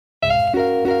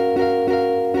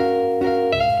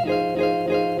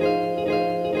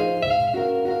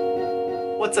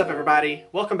What's up everybody?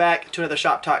 Welcome back to another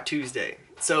Shop Talk Tuesday.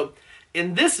 So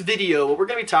in this video what we're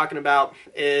going to be talking about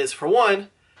is, for one,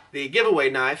 the giveaway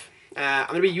knife. I'm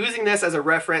going to be using this as a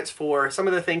reference for some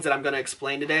of the things that I'm going to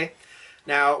explain today.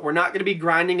 Now we're not going to be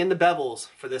grinding in the bevels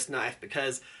for this knife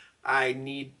because I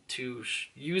need to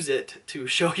use it to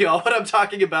show you all what I'm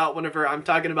talking about whenever I'm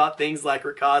talking about things like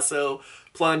ricasso,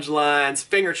 plunge lines,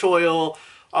 finger choil,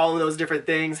 all of those different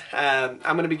things. I'm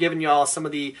going to be giving you all some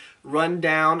of the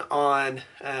rundown on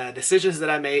decisions that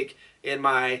I make in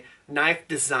my knife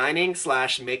designing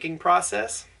 / making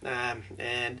process,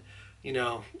 and you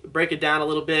know, break it down a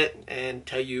little bit and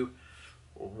tell you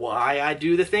why I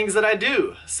do the things that I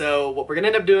do. So what we're going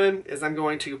to end up doing is I'm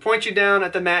going to point you down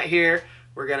at the mat here.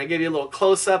 We're going to give you a little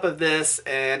close-up of this,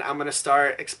 and I'm going to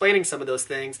start explaining some of those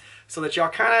things so that y'all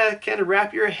kind of can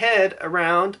wrap your head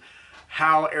around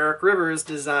how Eric Rivers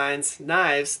designs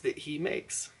knives that he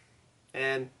makes,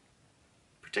 and in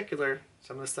particular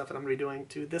some of the stuff that I'm going to be doing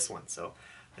to this one. So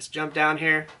let's jump down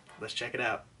here, let's check it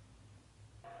out.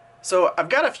 So I've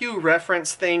got a few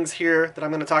reference things here that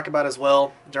I'm going to talk about as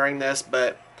well during this,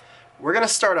 but we're going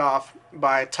to start off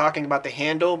by talking about the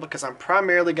handle because I'm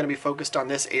primarily going to be focused on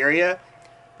this area,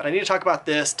 but I need to talk about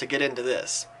this to get into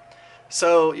this.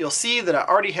 So you'll see that I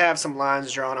already have some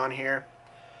lines drawn on here.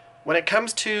 When it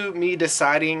comes to me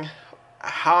deciding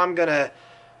how I'm going to,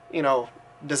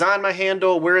 design my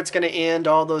handle, where it's going to end,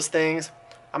 all those things,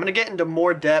 I'm going to get into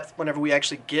more depth whenever we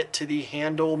actually get to the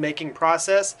handle making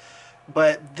process.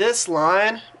 But this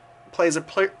line plays a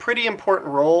pretty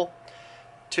important role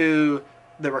to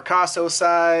the ricasso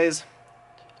size,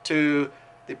 to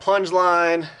the plunge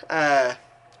line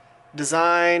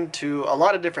design, to a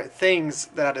lot of different things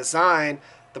that I design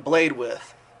the blade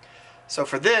with. So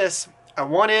for this, I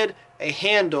wanted a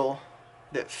handle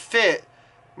that fit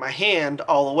my hand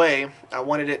all the way. I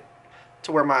wanted it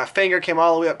to where my finger came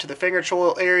all the way up to the finger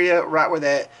choil area, right where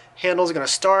that handle is going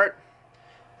to start,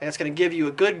 and it's going to give you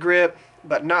a good grip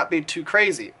but not be too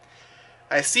crazy.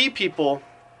 I see people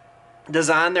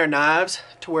design their knives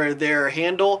to where their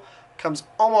handle comes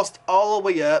almost all the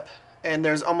way up and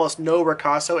there's almost no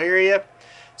ricasso area,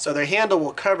 so their handle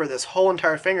will cover this whole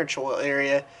entire finger choil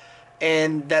area,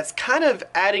 and that's kind of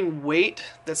adding weight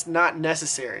that's not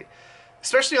necessary,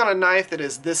 especially on a knife that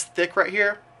is this thick right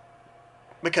here,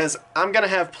 because I'm going to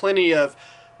have plenty of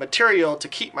material to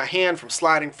keep my hand from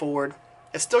sliding forward.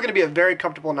 It's still going to be a very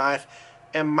comfortable knife,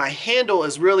 and my handle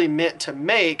is really meant to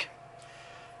make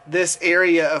this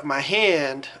area of my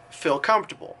hand feel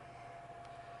comfortable.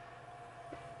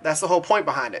 That's the whole point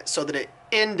behind it, so that it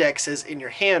indexes in your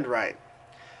hand right.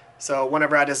 So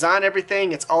whenever I design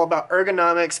everything, it's all about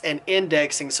ergonomics and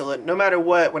indexing, so that no matter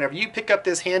what, whenever you pick up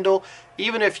this handle,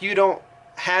 even if you don't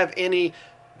have any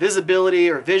visibility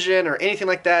or vision or anything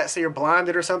like that, say you're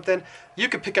blinded or something, you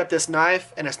could pick up this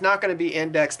knife and it's not going to be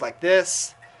indexed like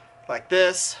this, like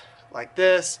this, like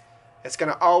this. It's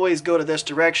going to always go to this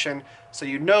direction, so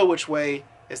you know which way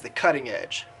is the cutting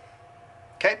edge.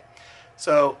 Okay,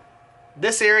 so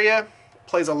this area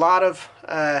plays a lot of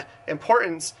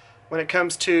importance when it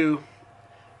comes to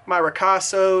my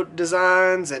ricasso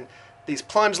designs and these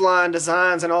plunge line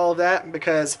designs and all of that,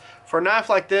 because for a knife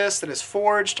like this that is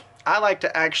forged, I like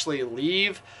to actually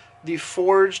leave the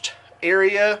forged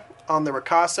area on the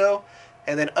ricasso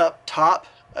and then up top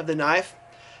of the knife.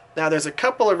 Now there's a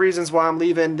couple of reasons why I'm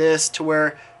leaving this to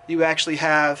where you actually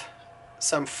have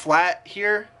some flat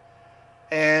here,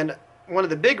 and one of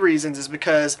the big reasons is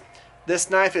because this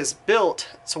knife is built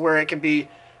so where it can be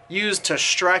used to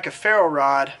strike a ferro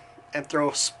rod and throw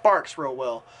sparks real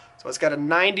well. So it's got a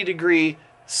 90-degree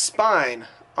spine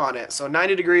on it, so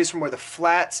 90 degrees from where the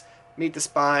flats meet the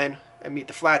spine and meet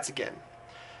the flats again.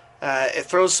 It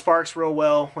throws sparks real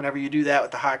well whenever you do that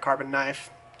with the high carbon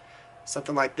knife,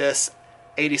 something like this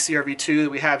 80 CRV2 that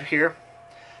we have here.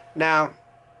 Now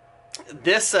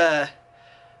this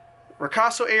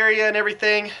ricasso area and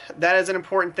everything, that is an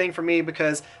important thing for me,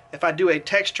 because if I do a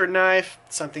texture knife,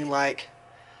 something like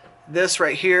this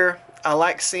right here, I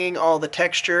like seeing all the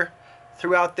texture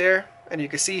throughout there, and you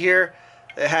can see here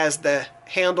it has the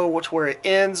handle which where it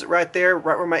ends right there,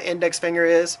 right where my index finger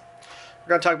is. We're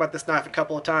going to talk about this knife a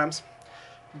couple of times,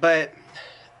 but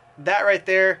that right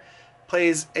there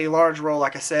plays a large role,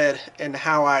 like I said, in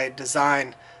how I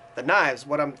design the knives,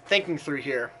 what I'm thinking through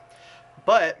here.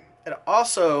 But it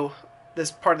also,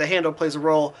 this part of the handle plays a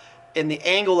role in the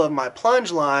angle of my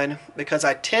plunge line, because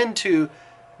I tend to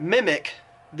mimic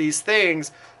these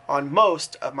things on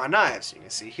most of my knives. You can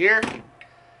see here,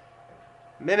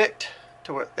 mimicked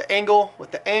to the angle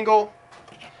with the angle,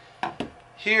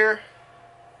 here,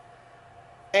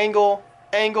 angle,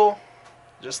 angle,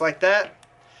 just like that.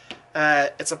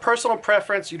 It's a personal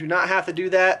preference. You do not have to do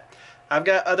that. I've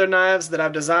got other knives that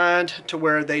I've designed to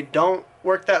where they don't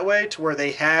work that way, to where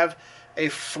they have a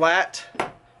flat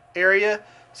area.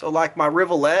 So like my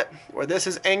rivulet, where this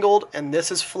is angled and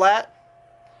this is flat.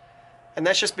 And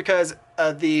that's just because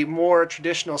of the more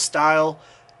traditional style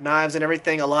knives and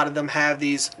everything. A lot of them have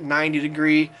these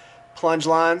 90-degree plunge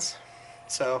lines.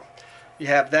 So you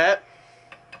have that.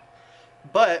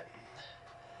 But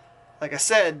like I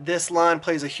said, this line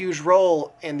plays a huge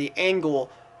role in the angle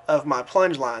of my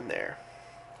plunge line there.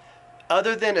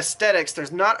 Other than aesthetics,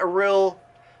 there's not a real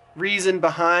reason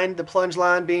behind the plunge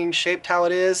line being shaped how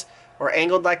it is or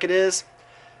angled like it is.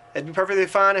 It'd be perfectly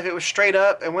fine if it was straight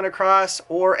up and went across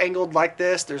or angled like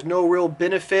this. There's no real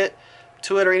benefit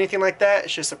to it or anything like that.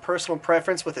 It's just a personal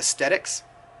preference with aesthetics.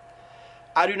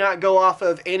 I do not go off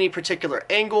of any particular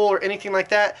angle or anything like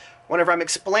that. Whenever I'm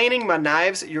explaining my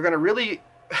knives, you're going to really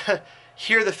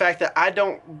hear the fact that I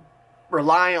don't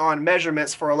rely on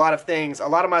measurements for a lot of things. A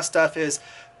lot of my stuff is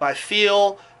by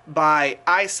feel, by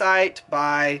eyesight,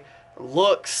 by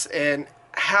looks, and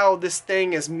how this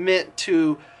thing is meant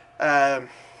to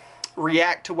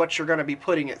react to what you're going to be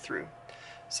putting it through.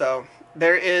 So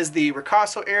there is the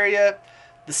ricasso area.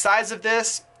 The size of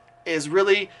this is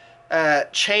really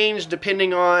changed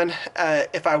depending on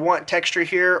if I want texture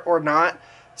here or not.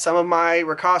 Some of my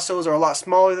ricassos are a lot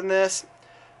smaller than this.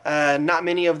 Not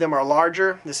many of them are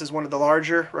larger. This is one of the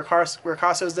larger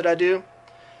ricassos that I do.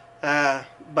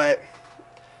 But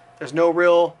there's no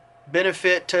real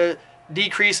benefit to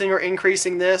decreasing or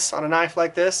increasing this on a knife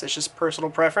like this. It's just personal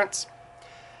preference.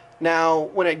 Now,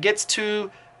 when it gets to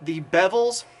the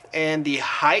bevels and the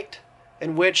height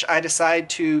in which I decide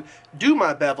to do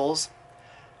my bevels,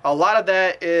 a lot of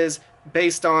that is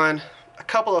based on a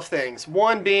couple of things.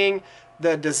 One being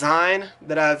the design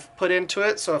that I've put into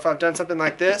it. So if I've done something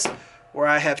like this where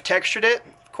I have textured it,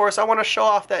 of course I want to show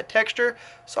off that texture,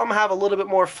 so I'm going to have a little bit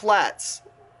more flats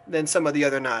than some of the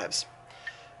other knives.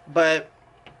 But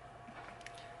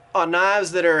on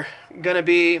knives that are going to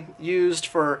be used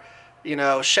for, you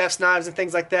know, chef's knives and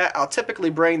things like that, I'll typically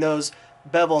bring those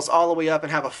bevels all the way up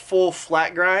and have a full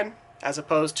flat grind as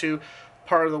opposed to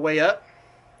part of the way up.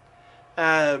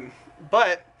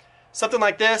 But something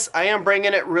like this, I am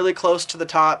bringing it really close to the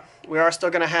top. We are still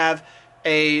going to have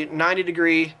a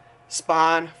 90-degree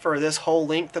spine for this whole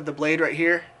length of the blade right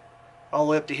here, all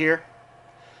the way up to here.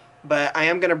 But I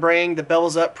am going to bring the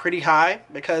bevels up pretty high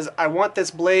because I want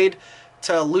this blade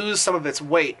to lose some of its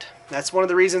weight. That's one of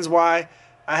the reasons why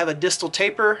I have a distal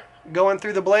taper going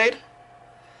through the blade,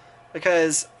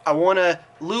 because I want to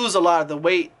lose a lot of the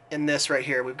weight in this right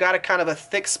here. We've got a kind of a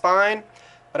thick spine,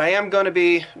 but I am going to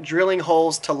be drilling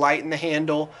holes to lighten the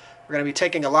handle. We're going to be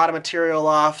taking a lot of material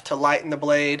off to lighten the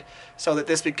blade so that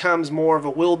this becomes more of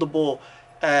a wieldable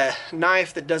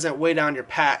knife that doesn't weigh down your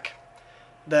pack.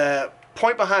 The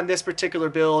point behind this particular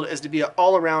build is to be an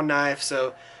all-around knife,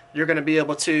 so you're going to be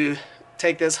able to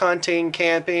take this hunting,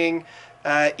 camping,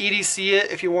 EDC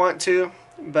it if you want to,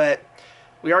 but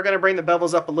we are going to bring the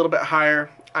bevels up a little bit higher.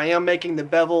 I am making the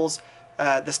bevels,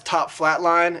 this top flat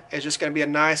line is just going to be a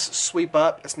nice sweep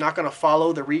up. It's not going to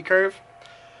follow the recurve.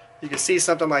 You can see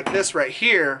something like this right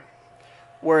here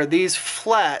where these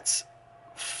flats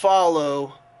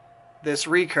follow this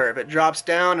recurve. It drops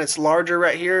down, it's larger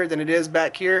right here than it is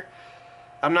back here.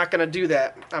 I'm not going to do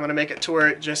that. I'm going to make it to where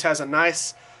it just has a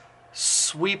nice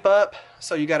sweep up,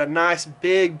 so you got a nice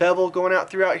big bevel going out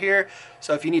throughout here.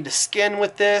 So if you need to skin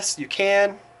with this, you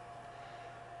can.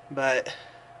 But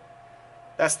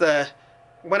that's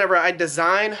whenever I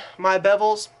design my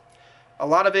bevels, a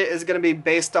lot of it is going to be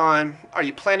based on, are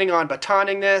you planning on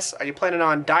batoning this? Are you planning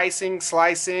on dicing,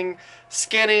 slicing,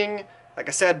 skinning? Like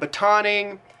I said,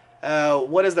 batoning.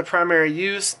 What is the primary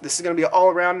use? This is going to be an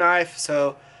all-around knife,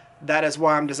 so that is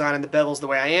why I'm designing the bevels the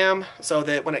way I am, so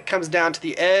that when it comes down to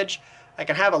the edge, I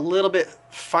can have a little bit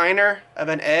finer of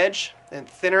an edge and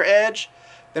thinner edge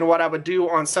than what I would do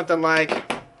on something like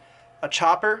a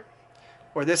chopper,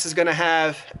 where this is going to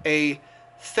have a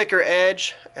thicker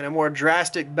edge and a more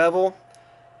drastic bevel.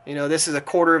 You know, this is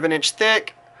 1/4 of an inch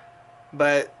thick,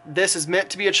 but this is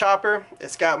meant to be a chopper.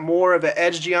 It's got more of an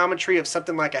edge geometry of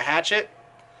something like a hatchet.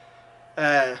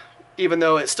 Even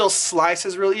though it still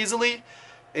slices real easily,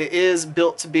 it is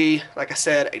built to be, like I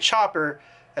said, a chopper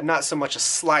and not so much a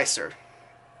slicer.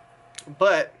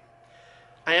 But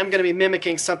I am going to be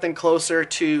mimicking something closer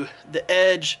to the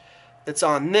edge that's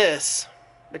on this,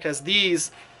 because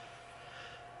these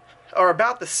are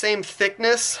about the same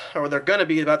thickness, or they're going to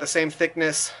be about the same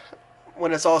thickness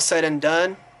when it's all said and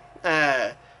done.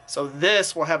 So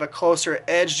this will have a closer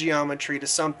edge geometry to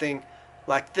something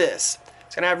like this.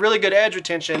 It's going to have really good edge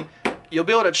retention, you'll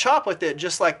be able to chop with it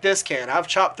just like this can. I've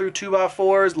chopped through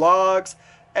 2x4s, logs,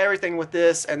 everything with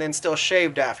this, and then still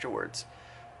shaved afterwards.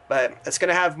 But it's going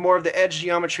to have more of the edge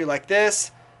geometry like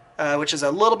this, which is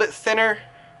a little bit thinner.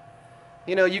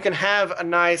 You know, you can have a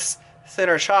nice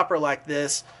thinner chopper like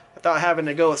this without having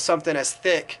to go with something as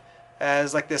thick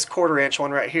as like this 1/4 inch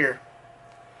one right here.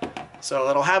 So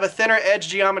it'll have a thinner edge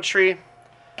geometry,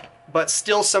 but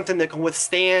still something that can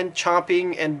withstand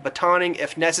chopping and batoning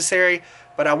if necessary.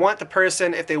 But I want the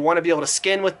person, if they want to be able to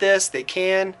skin with this, they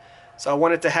can. So I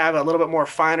want it to have a little bit more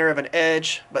finer of an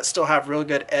edge, but still have real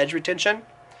good edge retention.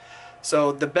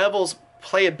 So the bevels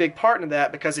play a big part in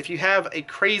that, because if you have a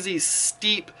crazy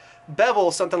steep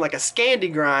bevel, something like a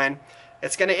Scandi grind,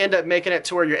 it's going to end up making it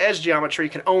to where your edge geometry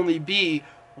can only be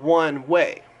one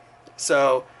way.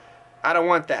 So I don't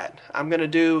want that. I'm going to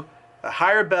do a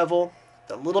higher bevel,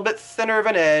 a little bit thinner of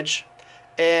an edge,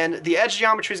 and the edge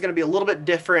geometry is going to be a little bit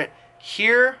different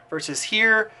here versus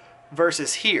here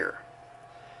versus here.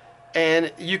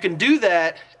 And you can do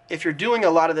that if you're doing a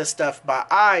lot of this stuff by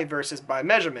eye versus by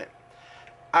measurement.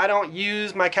 I don't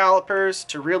use my calipers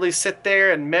to really sit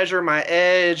there and measure my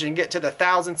edge and get to the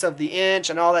thousandths of the inch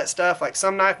and all that stuff like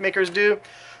some knife makers do.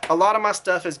 A lot of my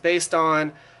stuff is based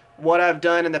on what I've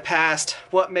done in the past,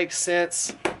 what makes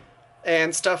sense,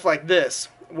 and stuff like this,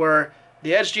 where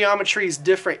the edge geometry is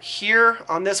different here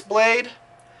on this blade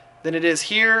than it is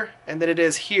here and than it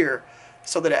is here,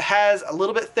 so that it has a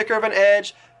little bit thicker of an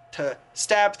edge to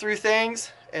stab through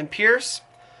things and pierce.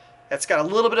 It's got a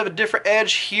little bit of a different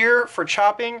edge here for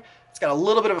chopping. It's got a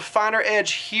little bit of a finer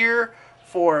edge here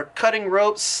for cutting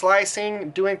ropes,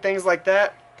 slicing, doing things like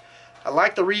that. I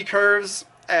like the recurves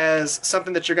as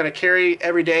something that you're going to carry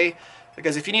every day,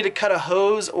 because if you need to cut a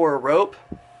hose or a rope,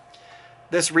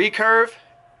 this recurve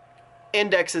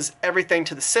indexes everything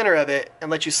to the center of it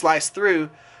and lets you slice through,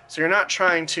 so you're not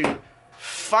trying to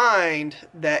find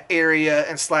that area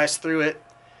and slice through it.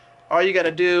 All you got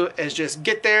to do is just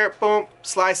get there, boom,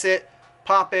 slice it,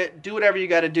 pop it, do whatever you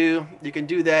got to do. You can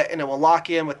do that, and it will lock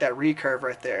in with that recurve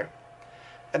right there.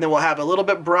 And then we'll have a little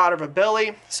bit broader of a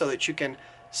belly so that you can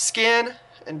skin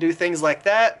and do things like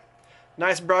that.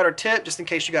 Nice broader tip just in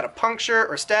case you got a puncture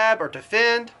or stab or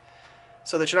defend,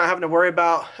 so that you're not having to worry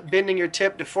about bending your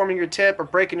tip, deforming your tip, or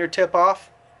breaking your tip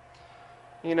off.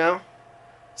 You know?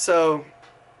 So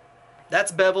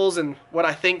that's bevels and what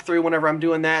I think through whenever I'm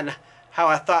doing that, and how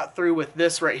I thought through with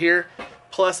this right here,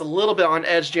 plus a little bit on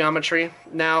edge geometry.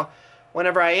 Now,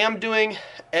 whenever I am doing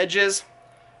edges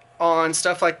on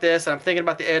stuff like this, and I'm thinking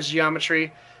about the edge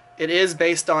geometry, it is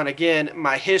based on, again,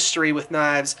 my history with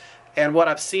knives and what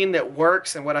I've seen that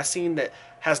works and what I've seen that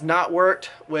has not worked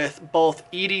with both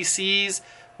EDCs,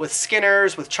 with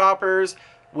skinners, with choppers,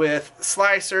 with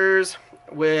slicers,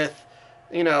 with,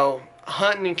 you know,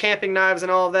 hunting and camping knives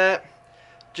and all of that.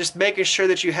 Just making sure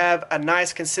that you have a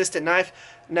nice consistent knife.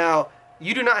 Now,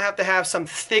 you do not have to have some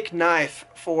thick knife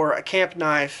for a camp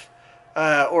knife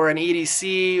or an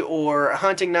EDC or a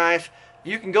hunting knife.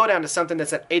 You can go down to something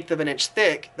that's 1/8 of an inch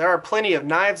thick. There are plenty of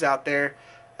knives out there.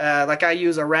 Like I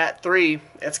use a Rat 3.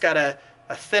 It's got a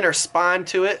thinner spine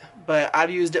to it, but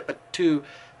I've used it to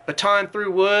baton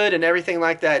through wood and everything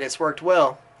like that. It's worked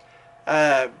well.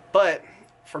 But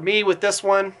for me with this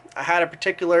one, I had a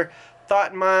particular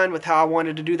thought in mind with how I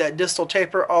wanted to do that distal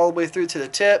taper all the way through to the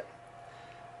tip.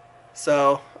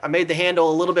 So I made the handle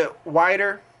a little bit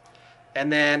wider, and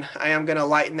then I am going to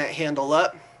lighten that handle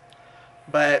up.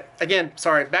 But again,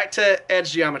 sorry, back to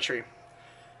edge geometry.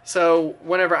 So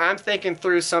whenever I'm thinking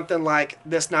through something like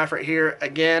this knife right here,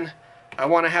 again, I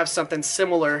want to have something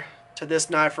similar to this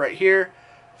knife right here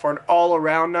for an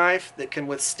all-around knife that can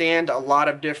withstand a lot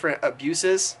of different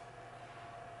abuses.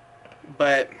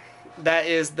 But that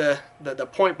is the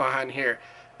point behind here.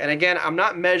 And again, I'm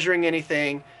not measuring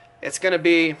anything. It's going to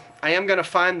be, I am going to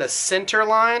find the center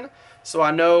line so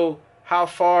I know how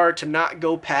far to not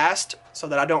go past, so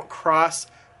that I don't cross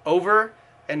over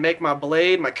and make my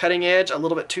blade, my cutting edge, a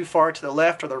little bit too far to the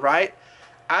left or the right.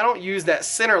 I don't use that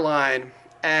center line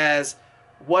as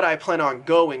what I plan on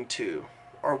going to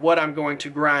or what I'm going to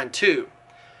grind to.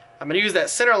 I'm going to use that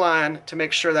center line to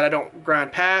make sure that I don't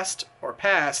grind past or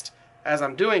past as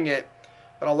I'm doing it.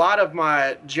 But a lot of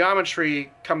my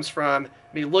geometry comes from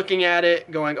me looking at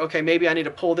it, going, okay, maybe I need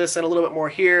to pull this in a little bit more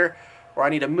here, or I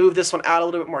need to move this one out a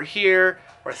little bit more here,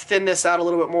 or thin this out a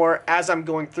little bit more as I'm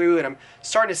going through, and I'm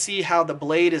starting to see how the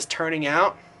blade is turning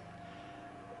out.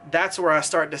 That's where I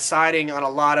start deciding on a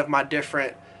lot of my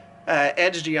different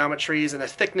edge geometries and the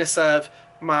thickness of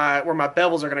where my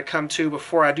bevels are going to come to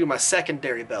before I do my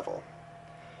secondary bevel.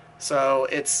 So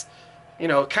it's, you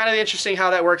know, kind of interesting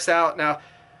how that works out. Now,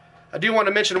 I do want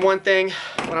to mention one thing.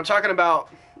 When I'm talking about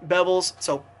bevels.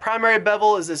 So primary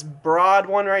bevel is this broad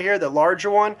one right here, the larger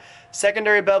one.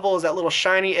 Secondary bevel is that little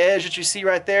shiny edge that you see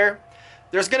right there.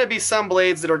 There's going to be some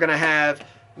blades that are going to have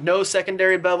no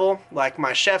secondary bevel, like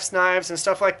my chef's knives and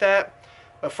stuff like that.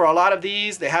 But for a lot of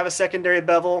these, they have a secondary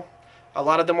bevel. A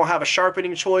lot of them will have a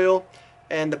sharpening choil.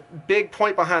 And the big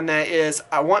point behind that is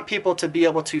I want people to be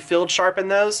able to field sharpen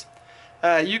those.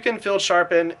 You can field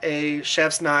sharpen a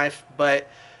chef's knife, but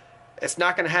it's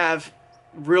not going to have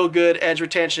real good edge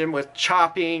retention with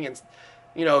chopping and,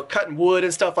 you know, cutting wood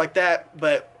and stuff like that.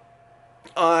 But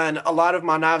on a lot of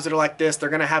my knives that are like this, they're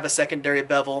going to have a secondary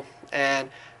bevel, and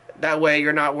that way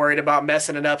you're not worried about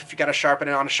messing it up if you got to sharpen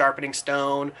it on a sharpening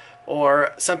stone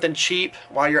or something cheap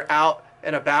while you're out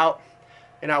and about.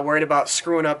 You're not worried about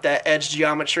screwing up that edge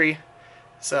geometry.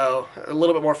 So a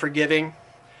little bit more forgiving.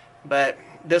 But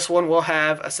this one will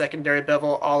have a secondary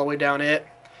bevel all the way down it,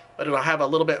 but it'll have a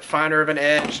little bit finer of an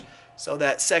edge, so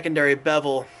that secondary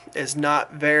bevel is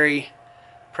not very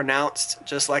pronounced,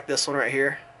 just like this one right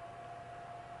here.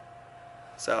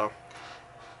 So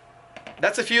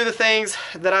that's a few of the things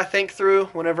that I think through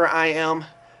whenever I am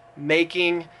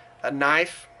making a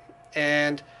knife.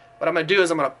 And what I'm going to do is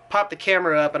I'm going to pop the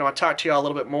camera up and I'm going to talk to y'all a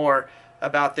little bit more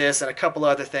about this and a couple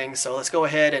other things. So let's go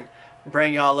ahead and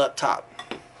bring y'all up top.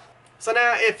 So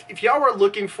now if y'all were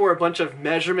looking for a bunch of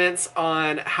measurements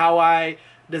on how I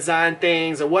design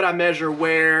things and what I measure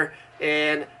where,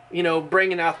 and, you know,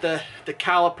 bringing out the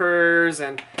calipers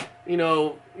and, you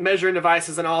know, measuring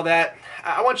devices and all that,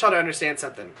 I want y'all to understand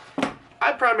something.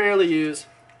 I primarily use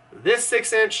this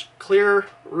 6-inch clear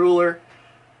ruler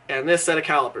and this set of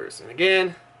calipers. And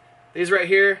again, these right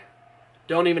here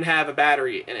don't even have a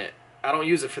battery in it. I don't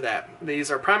use it for that.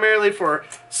 These are primarily for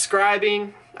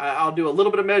scribing. I'll do a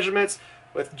little bit of measurements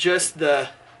with just the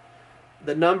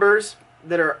numbers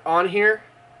that are on here.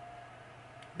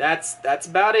 That's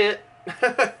about it.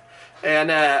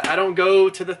 And I don't go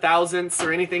to the thousandths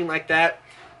or anything like that.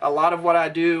 A lot of what I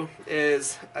do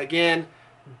is, again,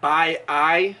 by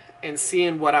eye and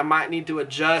seeing what I might need to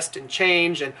adjust and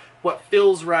change and what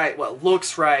feels right, what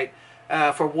looks right,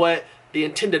 for what the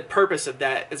intended purpose of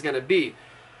that is going to be.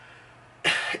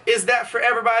 Is that for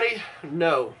everybody?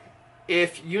 No.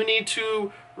 If you need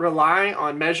to rely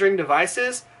on measuring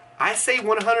devices, I say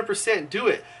 100% do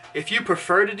it. If you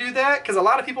prefer to do that, because a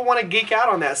lot of people want to geek out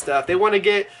on that stuff. They want to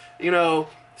get, you know,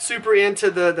 super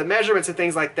into the measurements and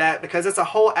things like that, because it's a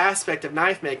whole aspect of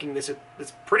knife making that's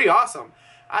pretty awesome.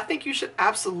 I think you should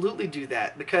absolutely do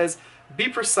that, because be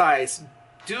precise,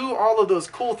 do all of those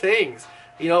cool things.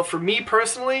 You know, for me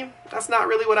personally, that's not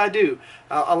really what I do.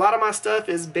 A lot of my stuff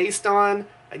is based on,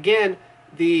 again,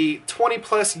 the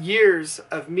 20+ years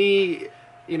of me,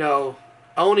 you know,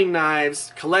 owning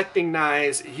knives, collecting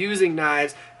knives, using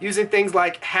things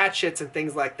like hatchets and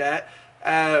things like that.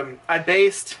 I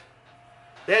based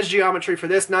the edge geometry for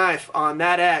this knife on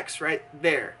that axe right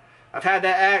there. I've had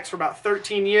that axe for about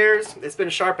 13 years. It's been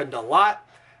sharpened a lot.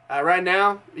 Right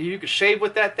now, you can shave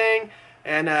with that thing.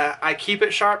 And I keep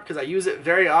it sharp because I use it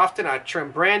very often. I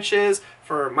trim branches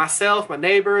for myself, my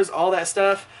neighbors, all that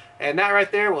stuff. And that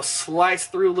right there will slice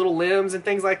through little limbs and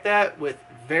things like that with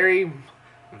very,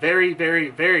 very, very,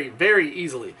 very, very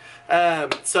easily.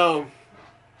 So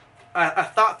I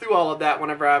thought through all of that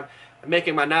whenever I'm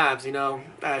making my knives, you know,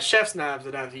 chef's knives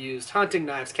that I've used, hunting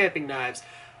knives, camping knives,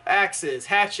 axes,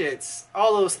 hatchets,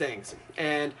 all those things.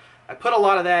 And I put a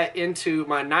lot of that into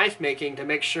my knife making to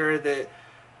make sure that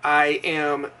I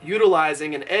am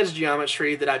utilizing an edge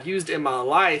geometry that I've used in my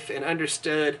life and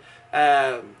understood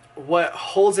what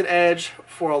holds an edge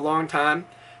for a long time,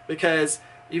 because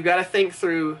you've got to think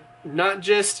through not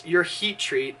just your heat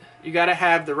treat, you got to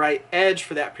have the right edge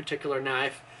for that particular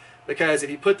knife, because if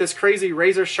you put this crazy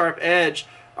razor sharp edge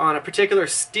on a particular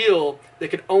steel that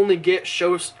could only get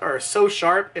so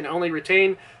sharp and only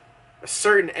retain a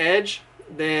certain edge,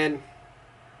 then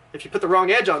if you put the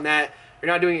wrong edge on that,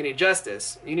 you're not doing any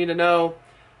justice. You need to know,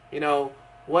 you know,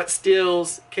 what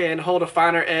steels can hold a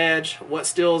finer edge, what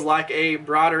steels like a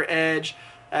broader edge,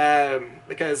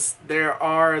 because there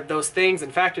are those things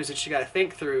and factors that you got to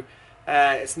think through.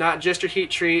 It's not just your heat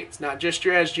treat, it's not just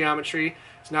your edge geometry,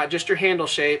 it's not just your handle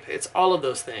shape, it's all of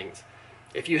those things.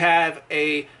 If you have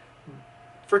a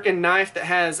freaking knife that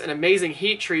has an amazing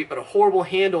heat treat but a horrible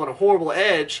handle and a horrible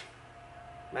edge,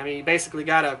 I mean, you basically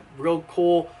got a real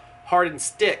cool hardened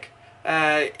stick.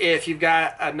 If you've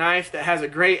got a knife that has a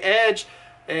great edge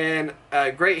and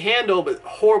a great handle but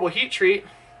horrible heat treat,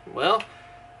 well,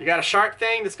 you got a sharp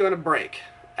thing that's going to break.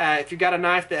 If you've got a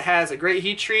knife that has a great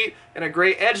heat treat and a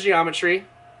great edge geometry,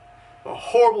 a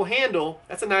horrible handle,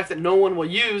 that's a knife that no one will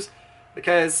use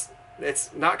because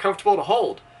it's not comfortable to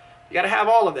hold. You got to have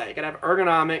all of that. You got to have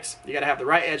ergonomics. You got to have the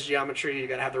right edge geometry. You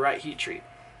got to have the right heat treat.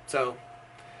 So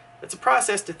it's a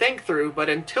process to think through, but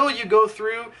until you go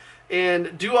through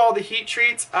and do all the heat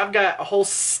treats, I've got a whole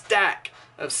stack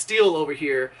of steel over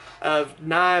here of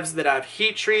knives that I've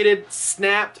heat treated,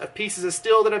 snapped, of pieces of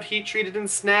steel that I've heat treated and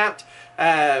snapped,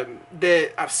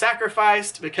 that I've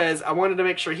sacrificed because I wanted to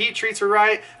make sure heat treats were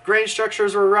right, grain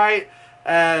structures were right,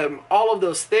 all of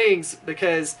those things,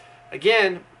 because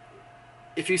again,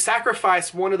 if you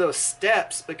sacrifice one of those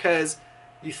steps because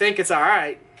you think it's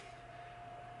alright,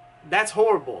 that's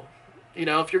horrible. You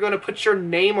know, if you're going to put your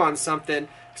name on something,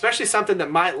 especially something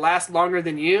that might last longer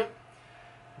than you,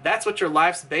 that's what your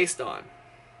life's based on.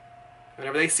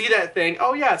 Whenever they see that thing,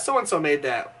 oh yeah, so-and-so made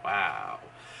that. Wow.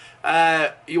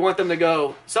 You want them to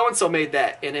go, so-and-so made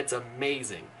that, and it's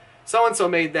amazing. So-and-so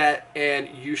made that, and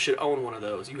you should own one of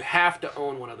those. You have to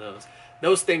own one of those.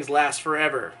 Those things last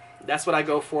forever. That's what I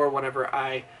go for whenever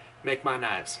I make my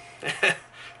knives.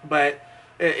 But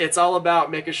it's all about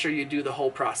making sure you do the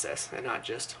whole process and not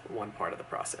just one part of the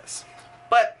process.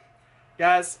 But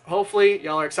guys, hopefully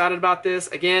y'all are excited about this.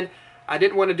 Again, I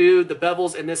didn't want to do the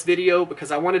bevels in this video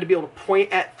because I wanted to be able to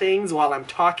point at things while I'm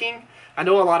talking. I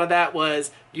know a lot of that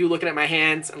was you looking at my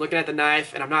hands and looking at the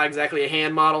knife, and I'm not exactly a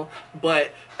hand model,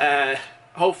 but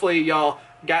hopefully y'all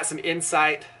got some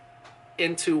insight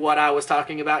into what I was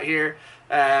talking about here.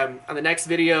 On the next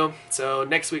video, so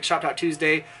next week, Shop Talk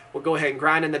Tuesday, we'll go ahead and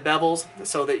grind in the bevels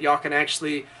so that y'all can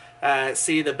actually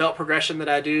see the belt progression that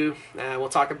I do. We'll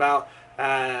talk about,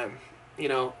 you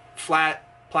know,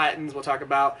 flat platens. We'll talk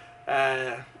about,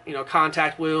 you know,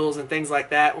 contact wheels and things like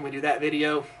that when we do that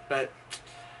video. But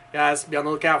guys, be on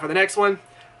the lookout for the next one.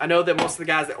 I know that most of the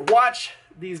guys that watch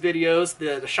these videos,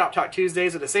 the Shop Talk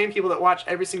Tuesdays, are the same people that watch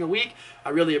every single week. I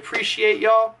really appreciate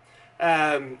y'all.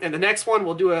 And the next one,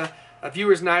 we'll do a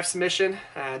viewer's knife submission.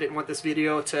 I didn't want this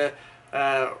video to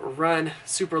run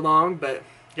super long, but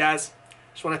guys,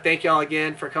 just want to thank y'all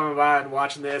again for coming by and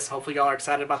watching this. Hopefully y'all are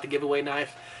excited about the giveaway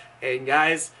knife. And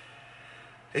guys,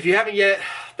 if you haven't yet,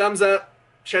 thumbs up,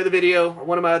 share the video or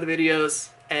one of my other videos,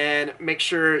 and make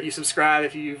sure you subscribe.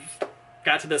 If you've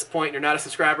got to this point and you're not a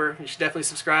subscriber, you should definitely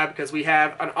subscribe because we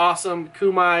have an awesome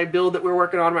Kumai build that we're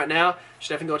working on right now. You should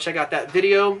definitely go check out that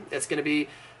video. It's going to be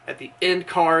at the end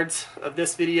cards of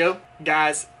this video.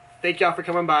 Guys, thank y'all for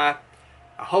coming by.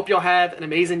 I hope y'all have an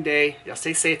amazing day. Y'all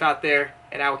stay safe out there,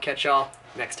 and I will catch y'all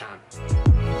next time.